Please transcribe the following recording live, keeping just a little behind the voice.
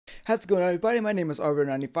How's it going, everybody? My name is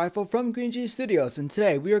Arbor954 from Green G Studios, and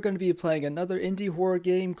today we are going to be playing another indie horror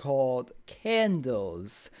game called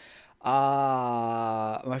Candles.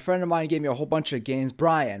 My friend of mine gave me a whole bunch of games.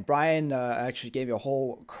 Brian actually gave me a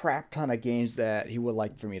whole crap ton of games that he would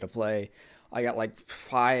like for me to play. I got like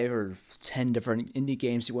 5 or 10 different indie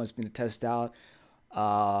games he wants me to test out.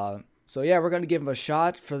 So yeah, we're gonna give him a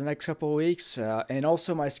shot for the next couple of weeks, and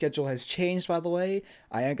also my schedule has changed. By the way,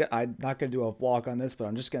 I'm not gonna do a vlog on this, but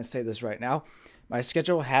I'm just gonna say this right now. My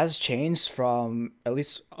schedule has changed from at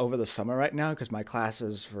least over the summer right now because my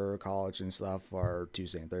classes for college and stuff are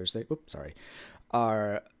Tuesday and Thursday. Oops, sorry.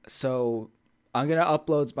 So I'm gonna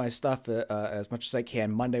upload my stuff as much as I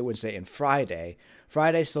can Monday, Wednesday, and Friday.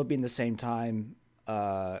 Friday still being the same time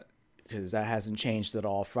because that hasn't changed at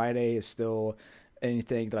all. Friday is still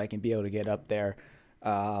anything that I can be able to get up there.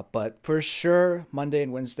 But for sure, Monday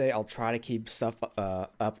and Wednesday, I'll try to keep stuff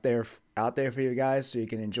out there for you guys so you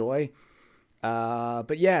can enjoy.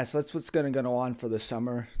 But yeah, so that's what's going to go on for the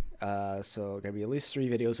summer. So gonna be at least 3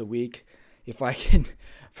 videos a week. If I can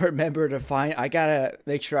remember to find, I gotta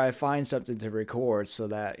make sure I find something to record so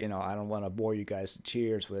that, you know, I don't want to bore you guys to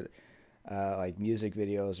tears with like music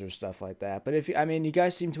videos or stuff like that. But I mean, you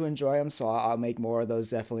guys seem to enjoy them, so I'll make more of those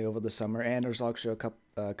definitely over the summer. And there's actually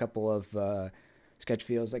a couple of sketch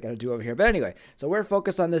videos I gotta do over here. But anyway, so we're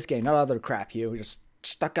focused on this game, not other crap here. We're just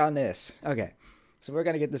stuck on this. Okay, so we're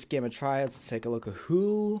gonna get this game a try. Let's take a look at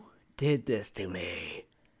who did this to me.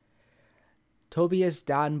 Tobias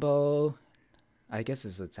Danbo, I guess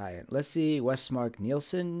it's Italian. Let's see, Westmark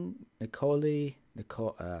Nielsen, Nicole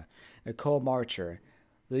Marcher.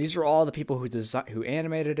 These are all the people who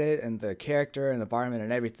animated it and the character and environment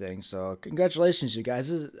and everything. So congratulations, you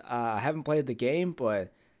guys. I haven't played the game,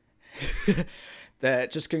 but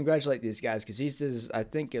just congratulate these guys because I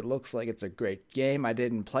think it looks like it's a great game. I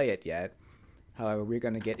didn't play it yet. However, we're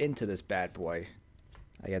gonna get into this bad boy.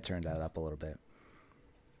 I gotta turn that up a little bit.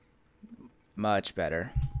 Much better.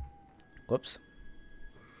 Whoops.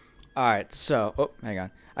 Alright, so, oh, hang on.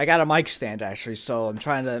 I got a mic stand, actually, so I'm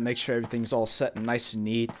trying to make sure everything's all set and nice and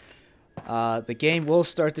neat. The game will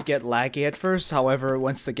start to get laggy at first, however,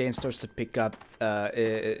 once the game starts to pick up,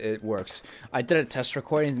 it works. I did a test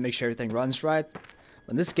recording to make sure everything runs right,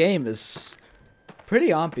 and this game is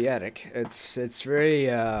pretty ambietic. It's very,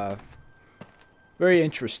 very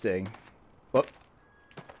interesting. Oh,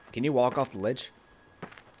 can you walk off the ledge?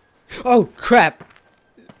 Oh, crap!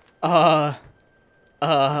 Oh,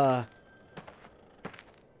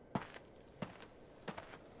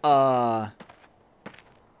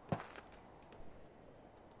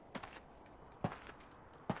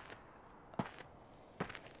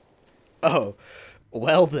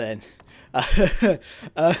 well then.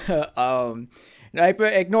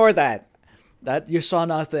 Ignore that. That you saw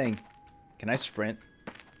nothing. Can I sprint?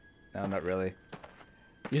 No, not really.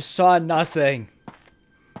 You saw nothing.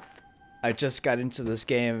 I just got into this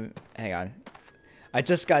game. Hang on. I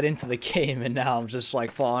just got into the game and now I'm just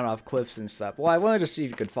like falling off cliffs and stuff. Well, I wanted to see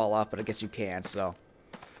if you could fall off, but I guess you can, so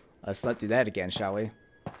let's not do that again, shall we?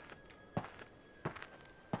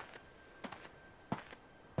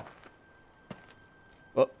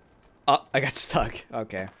 Oh, I got stuck.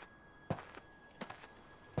 Okay.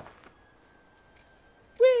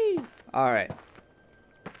 Whee! Alright.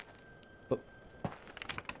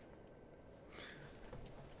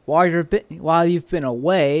 While you've been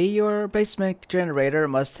away, your basement generator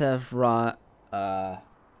must have run out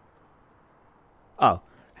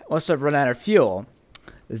of fuel.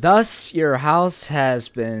 Thus, your house has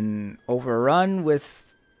been overrun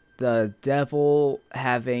with the devil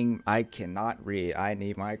having... I cannot read. I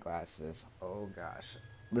need my glasses. Oh gosh.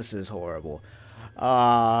 This is horrible.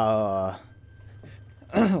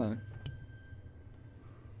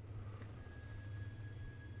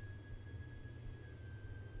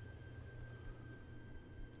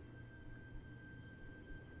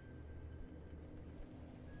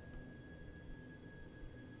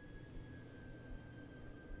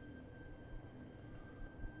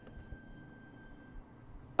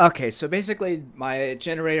 Okay, so basically my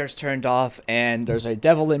generator's turned off and there's a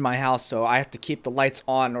devil in my house, so I have to keep the lights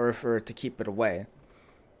on in order for it to keep it away.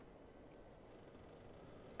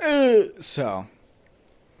 So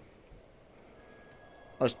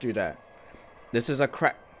let's do that. This is a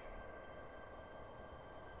cracker.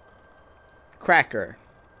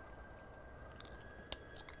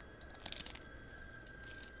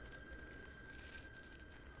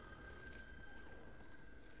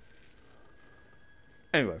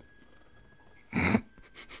 Anyway.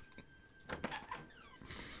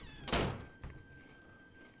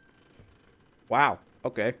 Wow.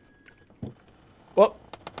 Okay. Well.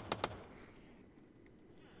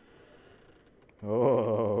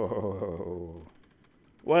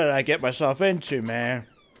 What did I get myself into, man?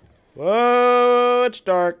 Whoa, it's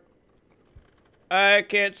dark. I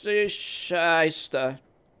can't see Scheisse.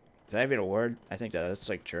 Is that even a word? I think that's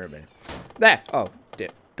like German. There. Oh,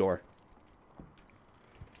 door.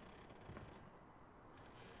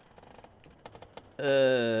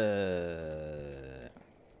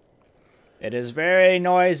 It is very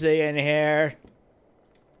noisy in here.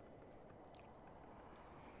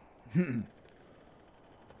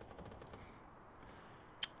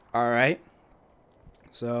 Alright.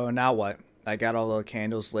 So now what? I got all the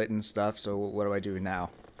candles lit and stuff, so what do I do now?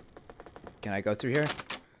 Can I go through here?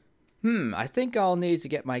 I think I'll need to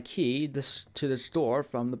get my key to this door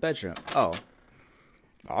from the bedroom. Oh.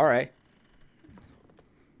 Alright.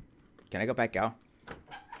 Can I go back out?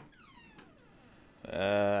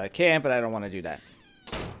 I can, but I don't want to do that.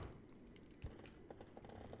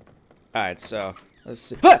 Alright, so let's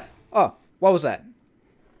see. Ah! Oh, what was that?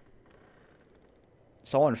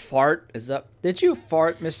 Someone fart? Is that... Did you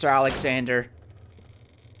fart, Mr. Alexander?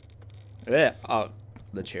 Yeah. Oh,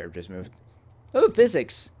 the chair just moved. Oh,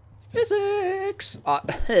 physics. Physics!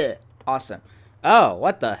 Awesome. Oh,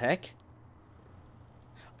 what the heck?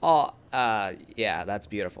 Oh, yeah, that's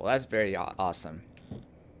beautiful. That's very awesome.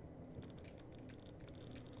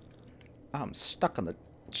 Oh, I'm stuck on the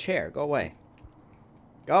chair. Go away.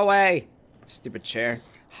 Go away! Stupid chair.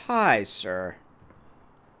 Hi, sir.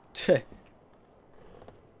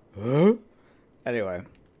 Huh? Anyway.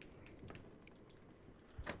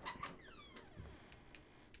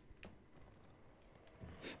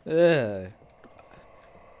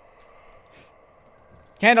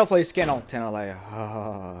 Candle, please. Candle.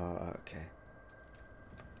 Oh, okay.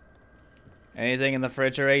 Anything in the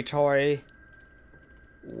refrigerator?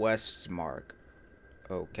 Westmark.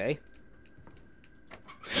 Okay.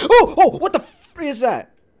 Oh! What the f is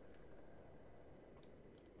that?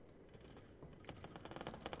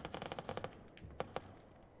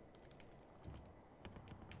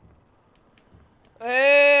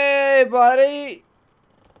 Hey, buddy.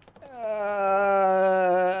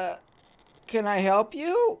 Can I help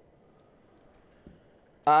you?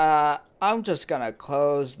 I'm just gonna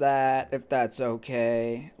close that, if that's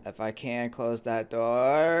okay. If I can close that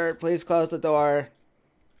door. Please close the door.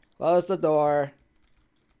 Close the door.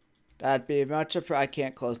 That'd be much I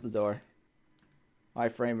can't close the door. My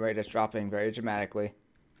frame rate is dropping very dramatically.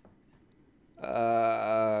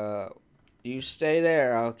 You stay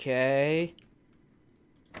there, okay?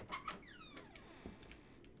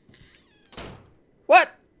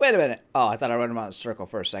 What? Wait a minute. Oh, I thought I ran around the circle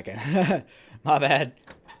for a second. My bad.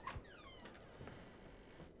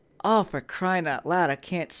 Oh, for crying out loud, I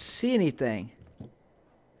can't see anything.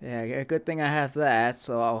 Yeah, good thing I have that,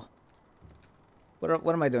 so I'll...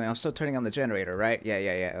 What am I doing? I'm still turning on the generator, right?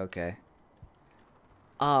 Yeah, okay.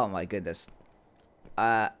 Oh my goodness.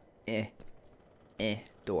 Door,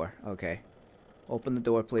 okay. Open the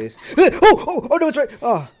door, please. Oh, no, it's right!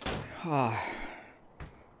 Oh.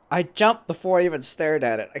 I jumped before I even stared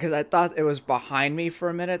at it, because I thought it was behind me for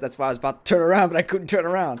a minute. That's why I was about to turn around, but I couldn't turn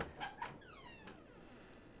around.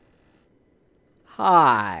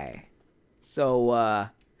 Hi. So, oh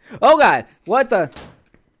god! What the...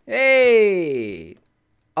 Hey!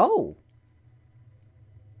 Oh!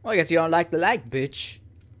 Well, I guess you don't like the light, bitch.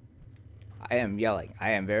 I am yelling.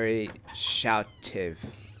 I am very shoutive.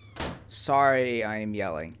 Sorry, I am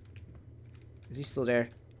yelling. Is he still there?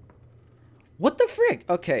 What the frick?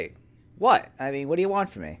 Okay. What? I mean, what do you want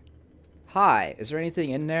from me? Hi. Is there anything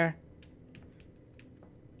in there?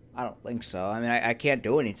 I don't think so. I mean, I can't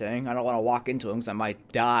do anything. I don't want to walk into him because I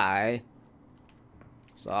might die.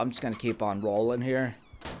 So I'm just going to keep on rolling here.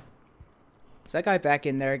 Is that guy back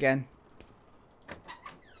in there again?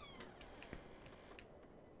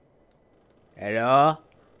 Hello?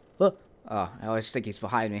 Oh, I always think he's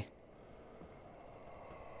behind me.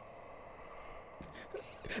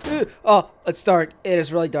 Oh, it's dark. It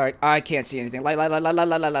is really dark. I can't see anything. Light.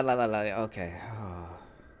 Okay. Oh.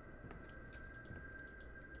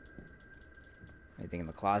 Anything in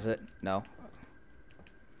the closet? No.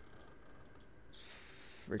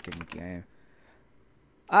 Freaking game.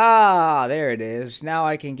 Ah, there it is. Now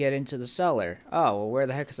I can get into the cellar. Oh, well, where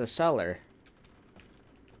the heck is the cellar?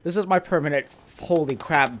 This is my permanent holy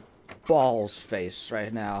crap balls face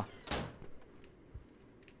right now.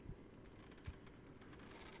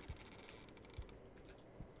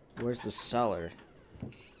 Where's the cellar?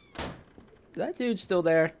 That dude's still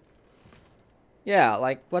there. Yeah,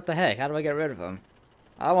 like, what the heck? How do I get rid of him?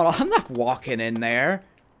 I'm not walking in there.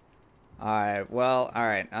 Alright, well,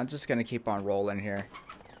 alright. I'm just gonna keep on rolling here.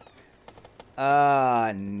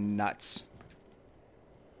 Nuts.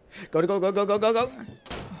 Go.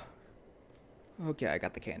 Okay, I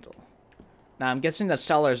got the candle. Now, I'm guessing the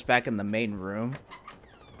cellar's back in the main room.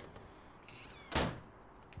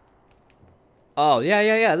 Oh,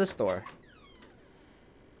 yeah, this door.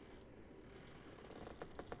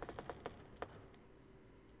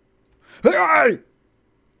 Hey!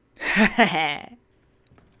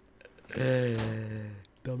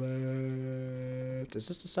 Dumbass. Is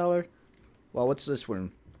this the cellar? Well, what's this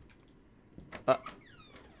room?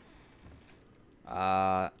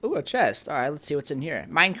 Ooh, a chest. Alright, let's see what's in here.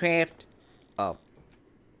 Minecraft. Oh.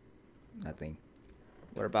 Nothing.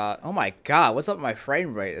 What about... Oh my god, what's up with my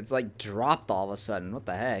frame rate? It's like dropped all of a sudden. What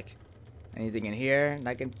the heck? Anything in here that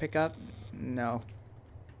I can pick up? No.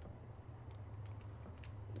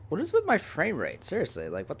 What is with my frame rate? Seriously,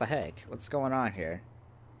 like, what the heck? What's going on here?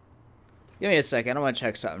 Give me a second, I want to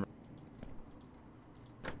check something.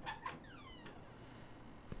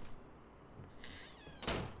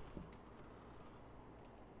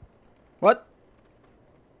 What?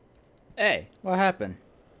 Hey, what happened?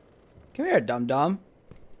 Come here, dum-dum.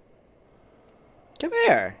 Come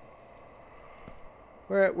here.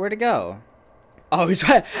 Where'd it go? Oh, he's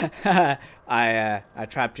right. I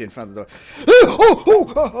trapped you in front of the door.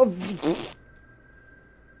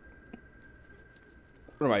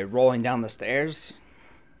 What am I, rolling down the stairs?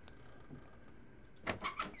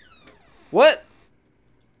 What?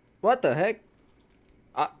 What the heck?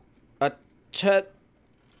 Chet.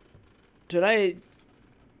 Did I...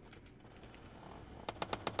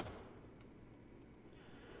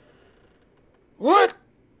 What?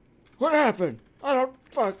 What happened? I don't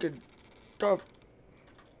fucking...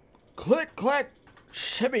 Click, clack,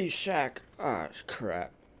 shimmy shack. Ah,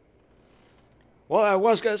 crap. Well, I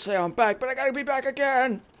was gonna say I'm back, but I gotta be back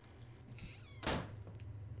again.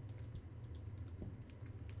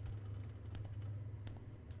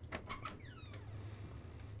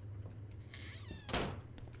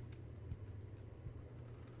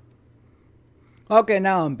 Okay,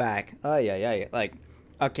 now I'm back. Oh, yeah. Like,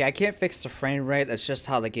 okay, I can't fix the frame rate. That's just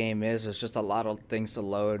how the game is. There's just a lot of things to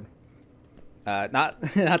load. Not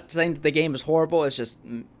saying that the game is horrible. It's just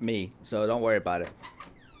me. So don't worry about it.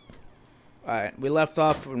 Alright, we left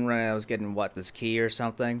off when I was getting, what, this key or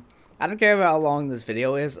something. I don't care how long this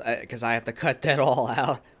video is, because I have to cut that all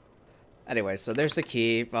out. Anyway, so there's the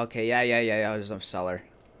key. Okay, yeah, there's a cellar.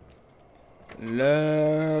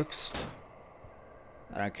 Next.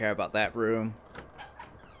 I don't care about that room.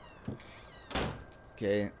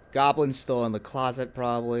 Okay, goblin's still in the closet,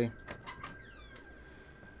 probably.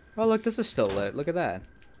 Oh, look, this is still lit. Look at that.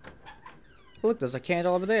 Look, there's a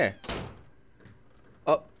candle over there.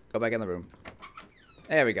 Oh, go back in the room.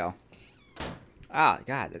 There we go. Ah,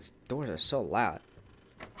 God, these doors are so loud.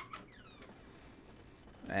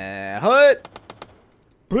 And hut!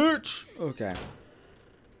 Bitch! Okay.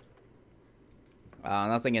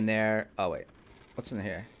 Nothing in there. Oh, wait. What's in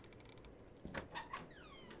here?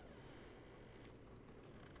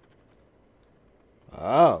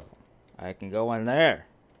 Oh, I can go in there.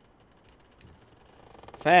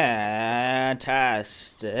 Fantastic.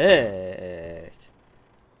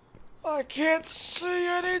 I can't see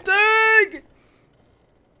anything!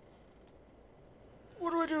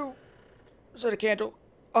 What do I do? Is that a candle?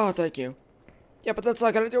 Oh, thank you. Yeah, but that's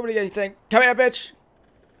not gonna do anything. Come here, bitch!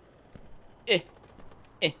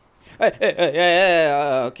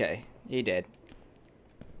 Okay, he did.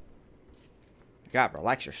 God,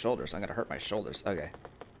 relax your shoulders. I'm gonna hurt my shoulders. Okay.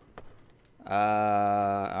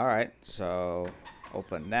 Alright, so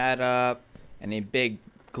open that up. Any big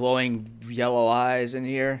glowing yellow eyes in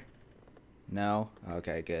here? No?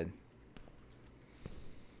 Okay, good.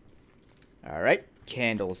 Alright,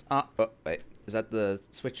 candles. Oh, wait. Is that the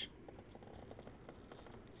switch?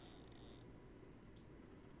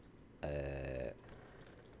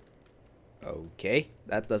 Okay,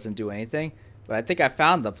 that doesn't do anything. But I think I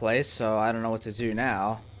found the place, so I don't know what to do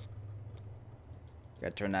now.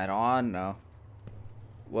 Gotta turn that on? No.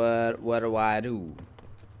 What do I do?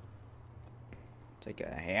 Take a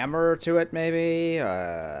hammer to it, maybe?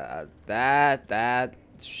 That,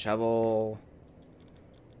 shovel,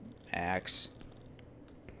 axe.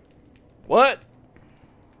 What?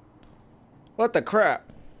 What the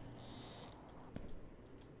crap?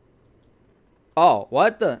 Oh,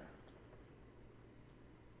 what the?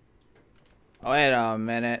 Wait a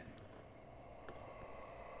minute.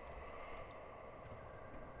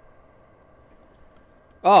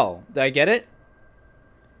 Oh, did I get it?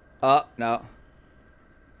 Oh, no.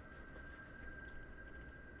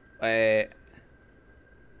 Wait.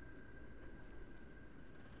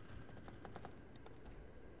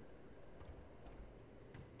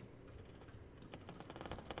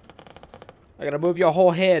 I gotta move your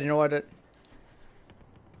whole head in order.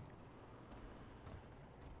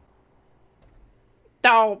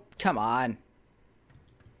 No, come on.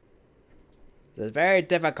 This is very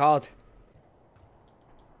difficult.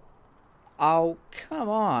 Oh, come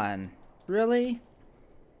on. Really?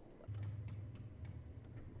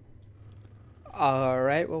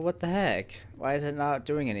 Alright, well, what the heck? Why is it not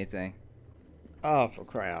doing anything? Oh, for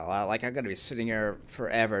crying out loud. Like, I'm gonna be sitting here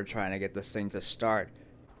forever trying to get this thing to start.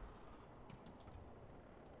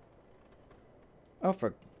 Oh,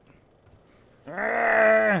 for...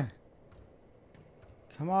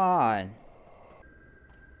 Come on.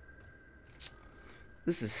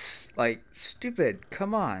 This is, like, stupid.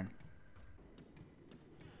 Come on.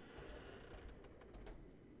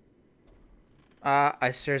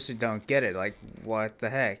 I seriously don't get it. Like, what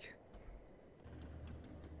the heck?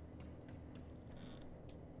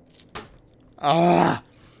 Ah,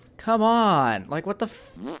 come on. Like, what the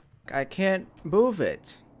f... I can't move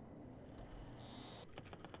it.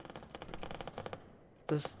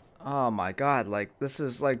 This... Oh my god, like, this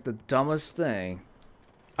is, like, the dumbest thing.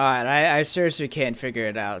 Alright, I seriously can't figure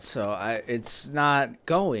it out, so it's not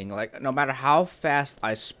going. Like, no matter how fast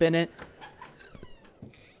I spin it,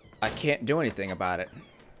 I can't do anything about it.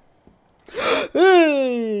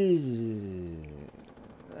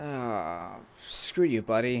 Screw you,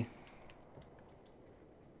 buddy.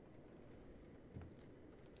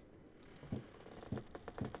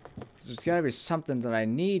 There's gotta be something that I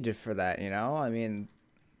need for that, you know? I mean...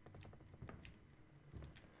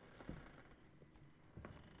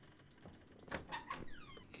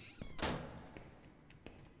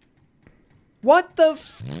 What the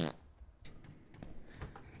f...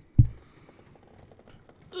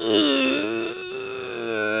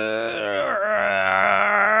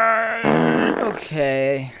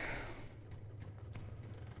 Okay.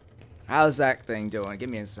 How's that thing doing?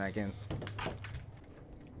 Give me a second.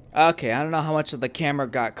 Okay, I don't know how much of the camera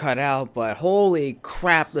got cut out, but holy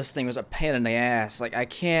crap, this thing was a pain in the ass. Like, I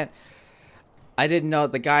didn't know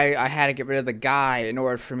the guy, I had to get rid of the guy in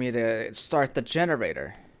order for me to start the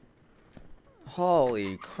generator.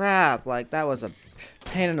 Holy crap, like, that was a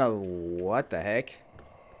pain in the... What the heck?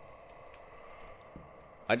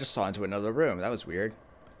 I just saw into another room. That was weird.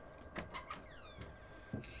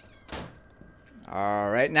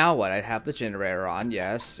 Alright, now what? I have the generator on.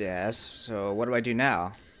 Yes, yes. So, what do I do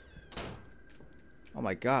now? Oh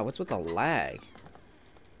my god, what's with the lag?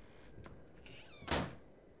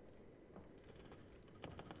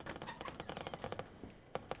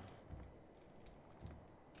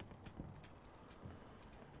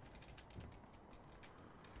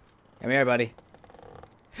 Come here, buddy.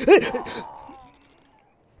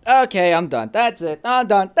 Okay, I'm done. That's it. I'm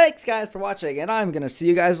done. Thanks, guys, for watching, and I'm gonna see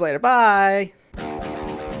you guys later. Bye!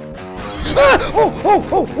 Ah!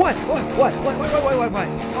 Oh! What? What?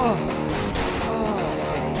 Oh.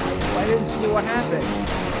 I didn't see what happened.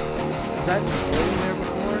 Was that in there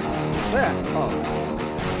before? There. Oh.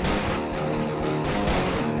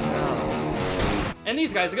 And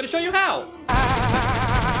these guys are gonna show you how.